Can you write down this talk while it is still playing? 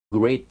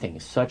great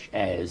things, such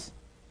as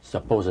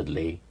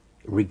supposedly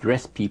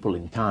regress people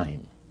in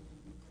time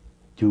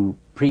to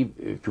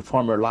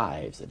former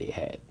lives that they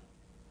had.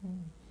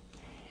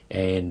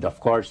 And of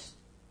course,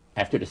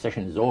 after the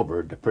session is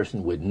over, the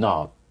person would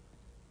not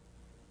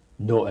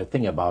know a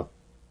thing about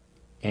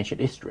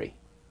ancient history.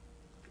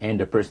 And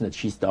the person that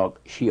she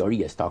or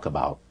he has talked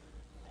about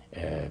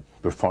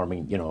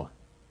performing,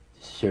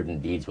 certain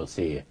deeds, we'll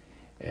say,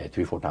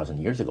 3,000 or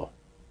 4,000 years ago.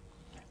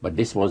 But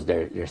this was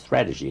their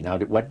strategy. Now,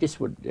 what this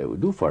would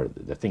do for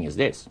the thing is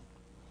this,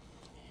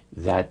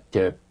 that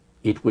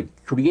it would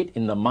create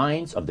in the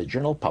minds of the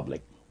general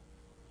public,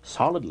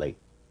 solidly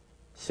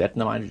set in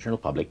the mind of the general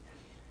public,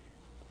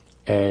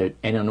 an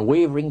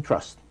unwavering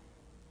trust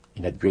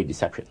in that great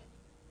deception.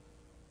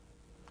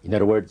 In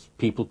other words,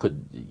 people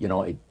could,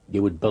 they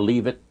would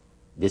believe it.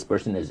 This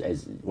person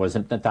was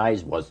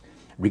hypnotized, was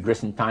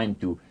regressing time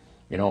to,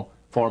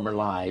 former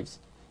lives,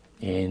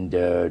 and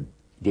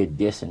did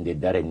this and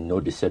did that, and no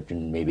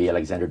deception. Maybe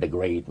Alexander the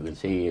Great, we'll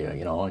say,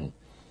 and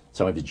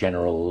some of his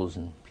generals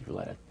and people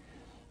like that.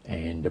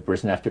 And the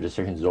person, after the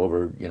session is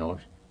over,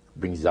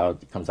 comes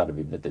out of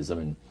hypnotism,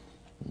 and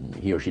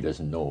he or she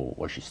doesn't know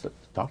what she's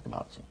talking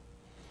about.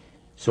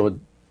 So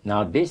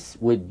now this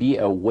would be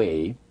a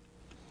way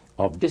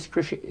of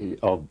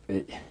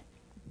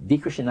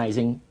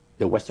dechristianizing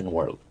the Western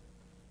world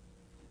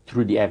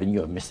through the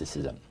avenue of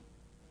mysticism.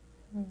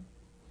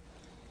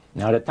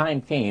 Now the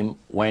time came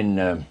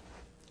when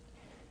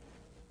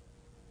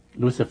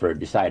Lucifer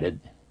decided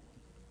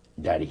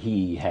that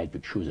he had to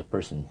choose a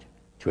person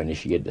to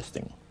initiate this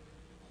thing.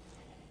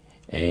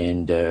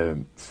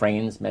 And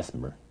Franz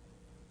Mesmer,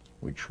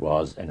 which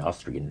was an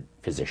Austrian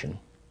physician,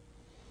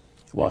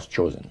 was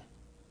chosen.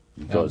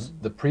 Because now,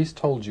 the priest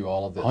told you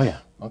all of this? Oh yeah,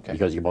 okay.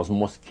 Because he was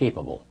most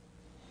capable.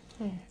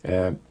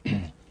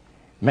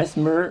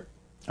 Mesmer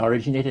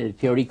originated a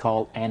theory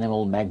called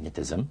animal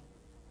magnetism,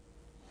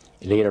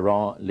 later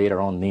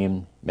on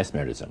named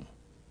mesmerism.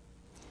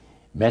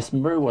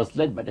 Mesmer was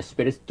led by the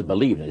spirits to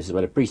believe, and this is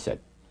what the priest said,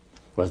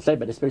 was led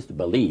by the spirits to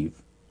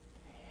believe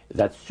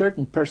that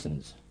certain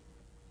persons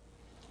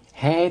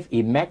have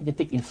a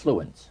magnetic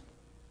influence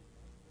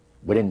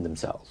within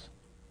themselves,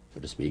 so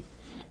to speak,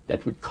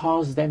 that would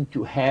cause them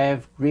to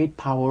have great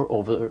power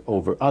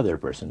over other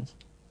persons,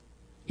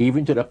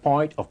 even to the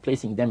point of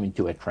placing them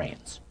into a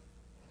trance.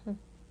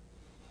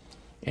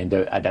 And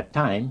at that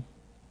time,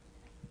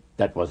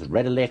 that was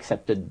readily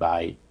accepted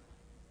by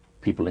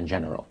people in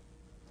general,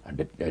 at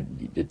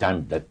the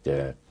time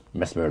that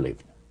Mesmer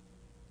lived.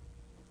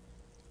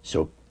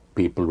 So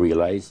people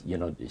realized,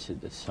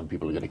 that some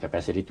people got the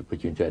capacity to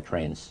put you into a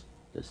trance.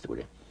 That's the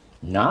way.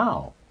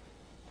 Now,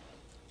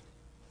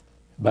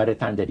 by the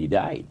time that he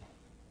died,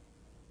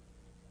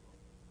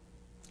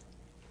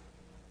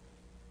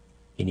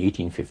 in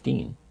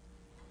 1815,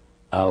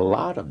 a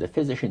lot of the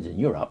physicians in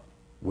Europe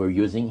were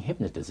using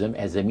hypnotism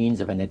as a means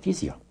of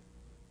anesthesia.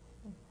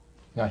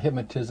 Now,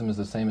 hypnotism is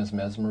the same as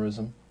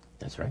mesmerism?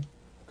 That's right.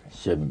 Okay.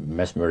 So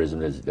mesmerism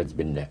that's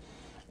been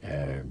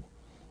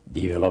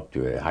developed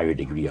to a higher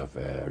degree of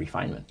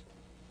refinement.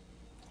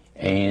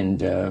 And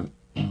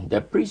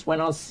the priest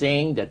went on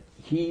saying that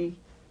the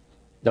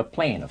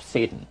plan of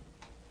Satan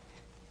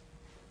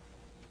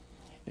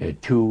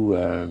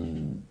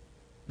to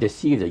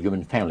deceive the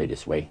human family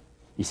this way,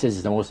 he says,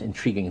 is the most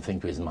intriguing thing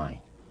to his mind.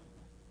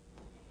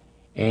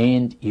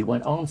 And he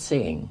went on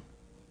saying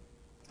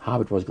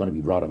how it was going to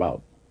be brought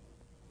about.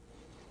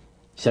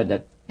 He said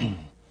that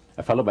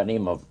a fellow by the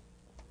name of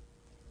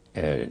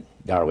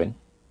Darwin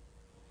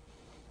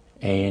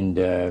and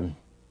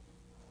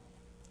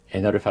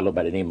another fellow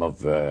by the name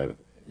of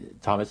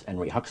Thomas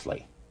Henry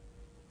Huxley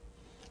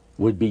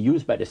would be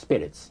used by the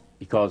spirits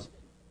because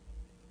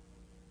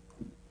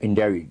in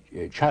their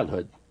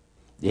childhood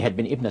they had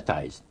been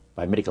hypnotized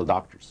by medical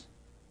doctors.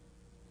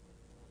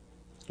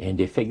 And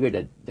they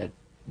figured that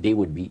they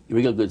would be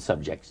real good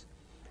subjects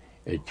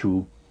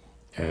to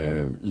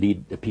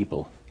lead the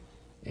people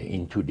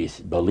into this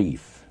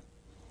belief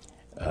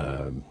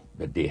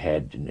that they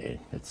had,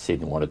 that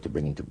Satan wanted to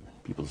bring into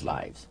people's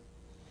lives.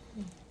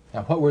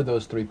 Now, what were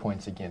those 3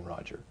 points again,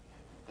 Roger?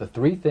 The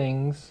 3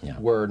 things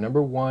were,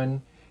 number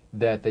 1,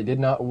 that they did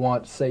not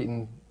want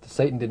Satan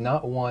did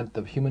not want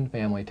the human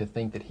family to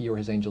think that he or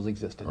his angels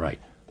existed. Right.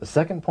 The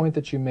second point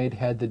that you made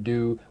had to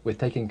do with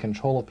taking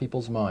control of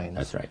people's minds.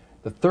 That's right.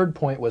 The third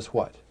point was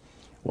what?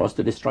 Was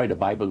to destroy the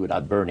Bible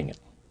without burning it.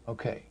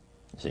 Okay.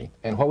 See?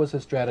 And what was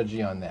his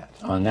strategy on that?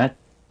 On that,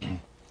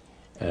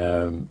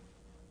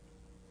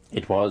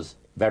 it was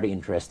very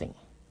interesting.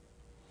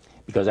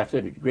 Because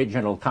after the Great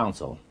General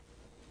Council,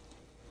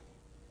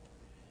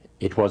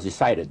 it was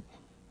decided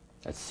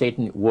that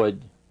Satan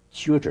would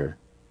tutor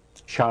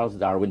Charles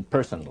Darwin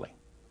personally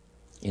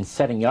in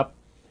setting up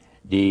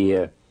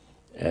the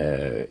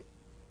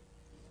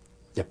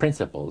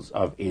principles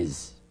of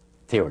his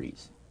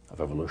theories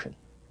of evolution.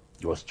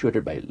 He was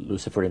tutored by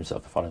Lucifer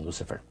himself, fallen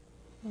Lucifer.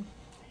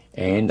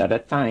 And at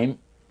that time,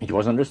 it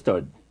was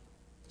understood,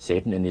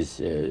 Satan and his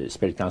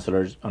spirit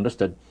counselors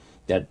understood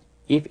that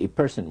if a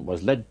person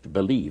was led to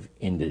believe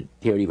in the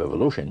theory of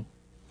evolution,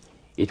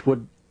 it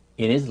would,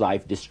 in his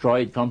life,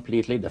 destroy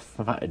completely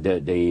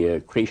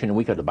the creation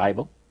week of the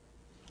Bible,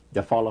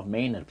 the fall of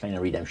man, and the plan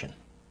of redemption.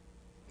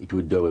 It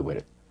would do away with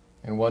it.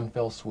 In one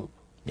fell swoop.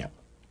 Yeah.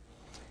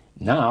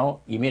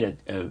 Now, he made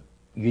a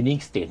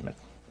unique statement.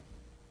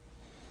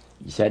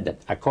 He said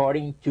that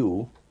according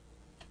to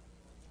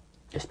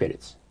the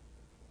spirits,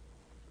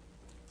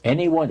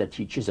 anyone that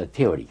teaches a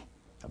theory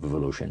of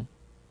evolution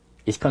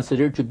is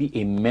considered to be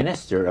a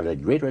minister of a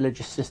great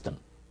religious system.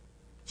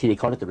 See, they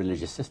call it the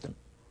religious system,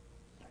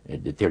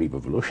 the theory of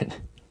evolution,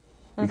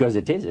 because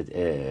it is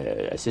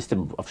a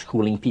system of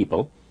schooling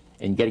people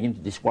and getting them to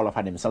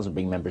disqualify themselves from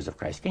being members of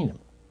Christ's kingdom.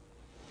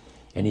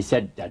 And he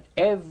said that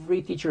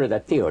every teacher of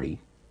that theory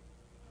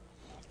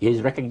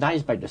is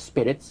recognized by the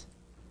spirits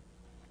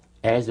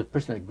as a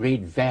person of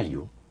great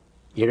value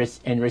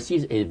and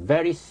receives a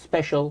very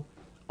special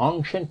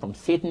unction from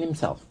Satan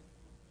himself,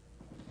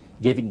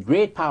 giving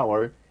great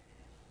power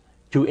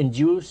to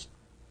induce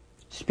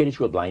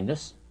spiritual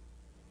blindness,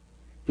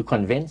 to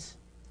convince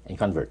and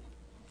convert.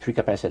 3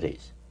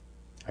 capacities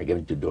are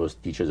given to those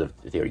teachers of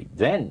the theory.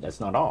 Then, that's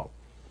not all.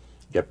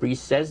 The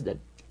priest says that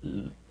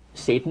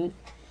Satan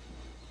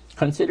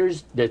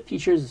considers the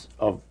teachers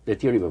of the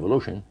theory of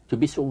evolution to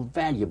be so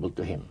valuable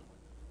to him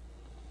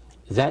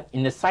that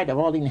in the sight of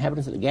all the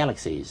inhabitants of the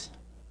galaxies,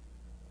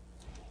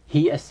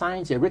 he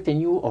assigns a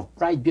retinue of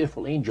bright,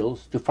 beautiful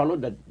angels to follow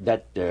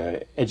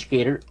that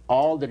educator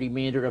all the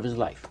remainder of his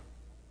life.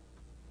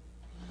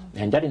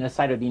 And that in the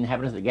sight of the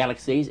inhabitants of the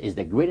galaxies is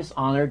the greatest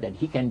honor that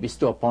he can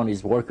bestow upon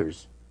his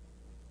workers,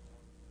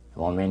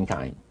 upon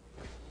mankind,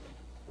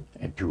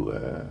 and to,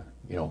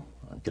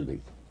 until the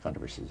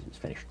controversy is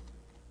finished.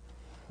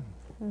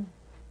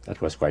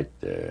 That was quite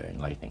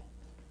enlightening.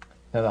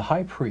 Now, the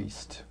high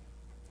priest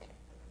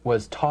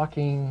was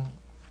talking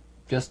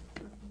just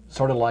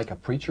sort of like a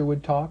preacher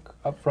would talk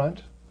up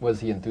front.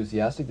 Was he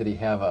enthusiastic? Did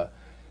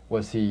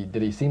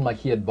he seem like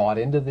he had bought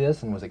into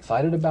this and was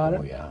excited about it?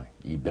 Oh yeah,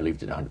 he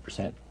believed it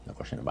 100%, no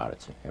question about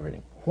it,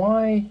 everything.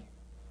 Why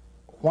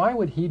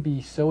would he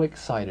be so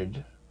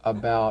excited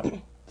about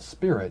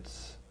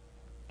spirits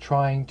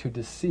trying to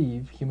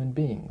deceive human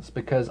beings?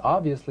 Because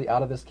obviously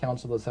out of this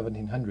council of the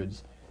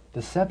 1700s,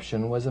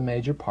 deception was a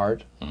major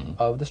part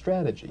of the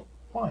strategy.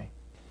 Why?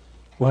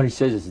 Well, he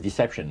says it's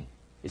deception.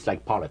 It's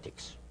like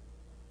politics.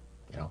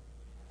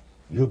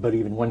 You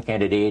believe in one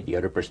candidate, the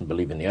other person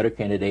believes in the other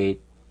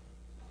candidate,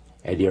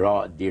 and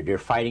they're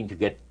fighting to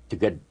get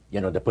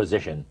the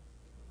position,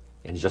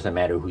 and it's just a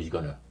matter of who's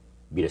going to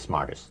be the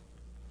smartest.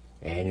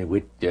 And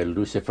with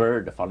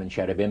Lucifer, the fallen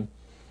cherubim,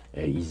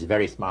 he's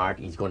very smart.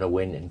 He's going to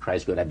win, and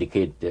Christ's going to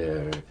abdicate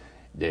the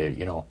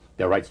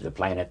rights of the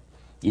planet.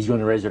 He's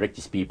going to resurrect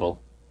his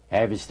people,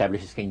 have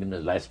established his kingdom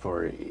that lasts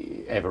for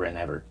ever and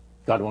ever.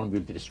 God won't be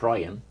able to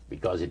destroy him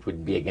because it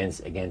would be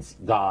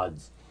against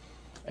God's,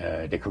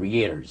 the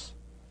Creator's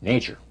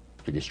nature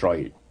to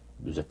destroy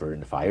Lucifer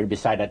in the fire.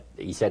 Beside that,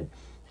 he said,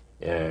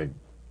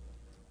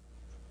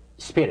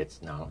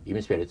 spirits now,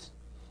 even spirits,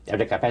 have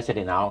the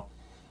capacity now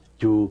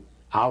to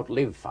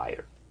outlive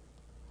fire.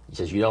 He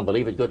says, you don't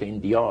believe it, go to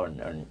India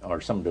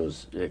or some of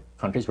those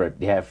countries where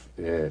they have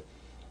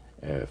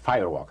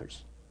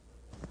firewalkers.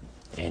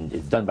 And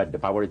it's done by the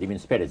power of demon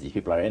spirits. These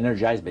people are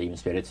energized by demon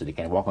spirits, so they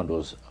can walk on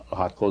those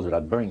hot coals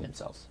without burning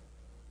themselves.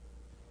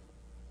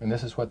 And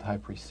this is what the high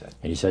priest said.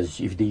 And he says,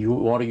 if they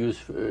want to use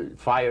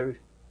fire,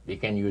 they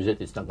can use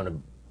it. It's not going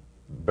to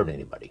burn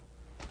anybody.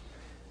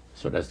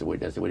 So that's the way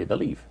they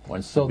believe.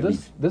 So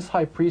this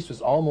high priest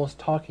was almost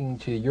talking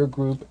to your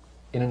group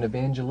in an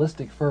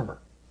evangelistic fervor.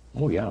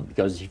 Oh yeah,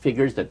 because he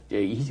figures that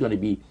he's going to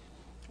be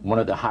one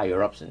of the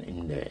higher ups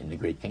in the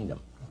great kingdom.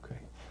 Okay.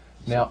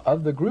 Now,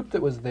 of the group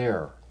that was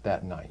there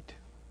that night,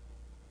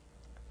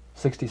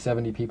 60,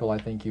 70 people, I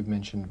think you've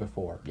mentioned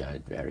before. Yeah,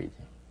 it varied.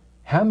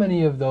 How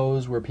many of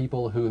those were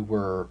people who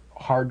were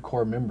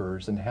hardcore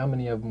members, and how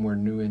many of them were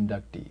new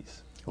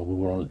inductees? Well,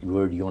 we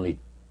were the only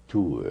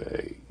two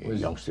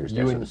youngsters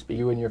there, so to speak.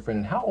 You and your friend.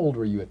 And how old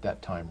were you at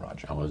that time,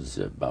 Roger? I was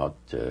about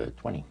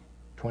 20.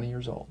 20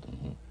 years old.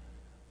 Mm-hmm.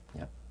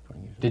 Yeah,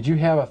 20 years old. Did you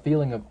have a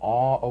feeling of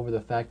awe over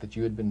the fact that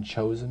you had been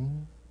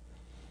chosen?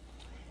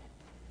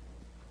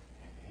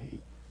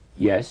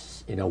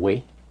 Yes, in a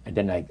way. And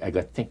then I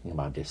got thinking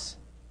about this.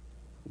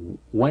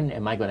 When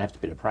am I going to have to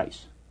pay the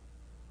price?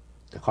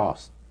 The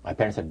cost. My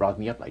parents had brought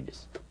me up like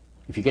this.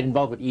 If you get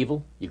involved with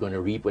evil, you're going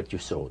to reap what you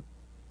sowed.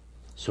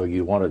 So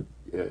you want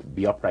to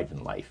be upright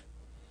in life.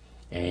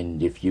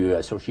 And if you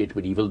associate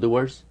with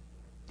evildoers,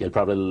 they'll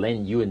probably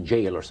land you in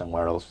jail or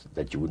somewhere else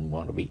that you wouldn't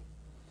want to be.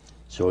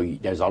 So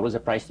there's always a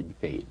price to be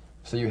paid.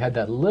 So you had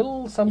that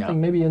little something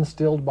maybe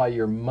instilled by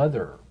your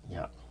mother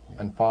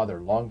and father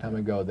a long time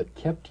ago that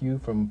kept you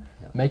from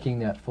making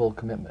that full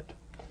commitment.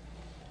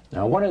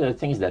 Now, one of the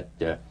things that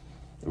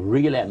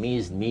really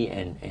amazed me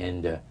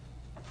and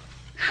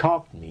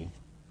shocked me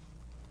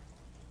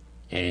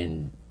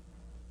and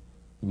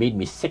made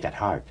me sick at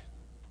heart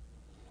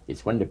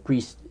is when the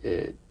priests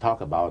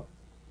talk about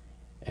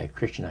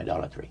Christian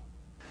idolatry.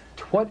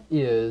 What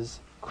is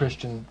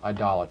Christian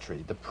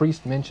idolatry? The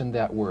priest mentioned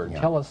that word.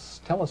 Yeah. Tell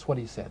us what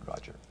he said,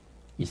 Roger.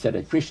 He said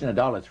that Christian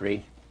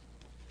idolatry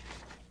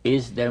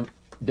is the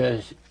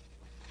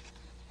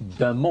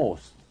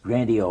most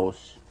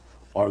grandiose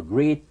or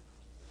great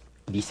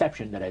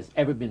deception that has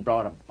ever been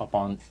brought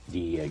upon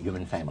the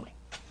human family,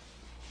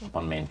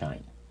 upon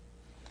mankind.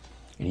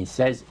 And he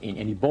says, and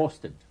he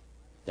boasted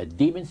that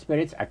demon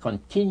spirits are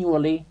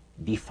continually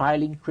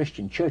defiling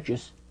Christian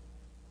churches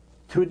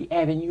through the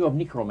avenue of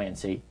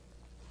necromancy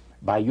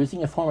by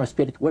using a form of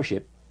spirit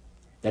worship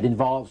that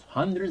involves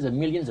hundreds of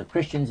millions of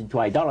Christians into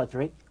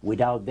idolatry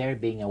without their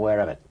being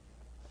aware of it.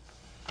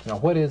 Now,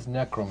 what is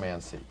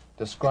necromancy?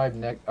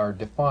 Describe or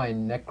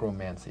define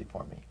necromancy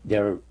for me.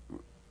 Their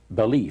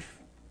belief,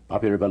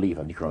 popular belief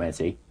of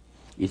necromancy,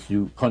 is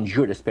to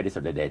conjure the spirits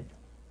of the dead.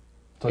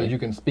 So that you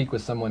can speak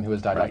with someone who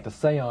has died. Right. Like the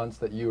seance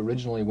that you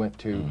originally went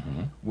to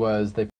was they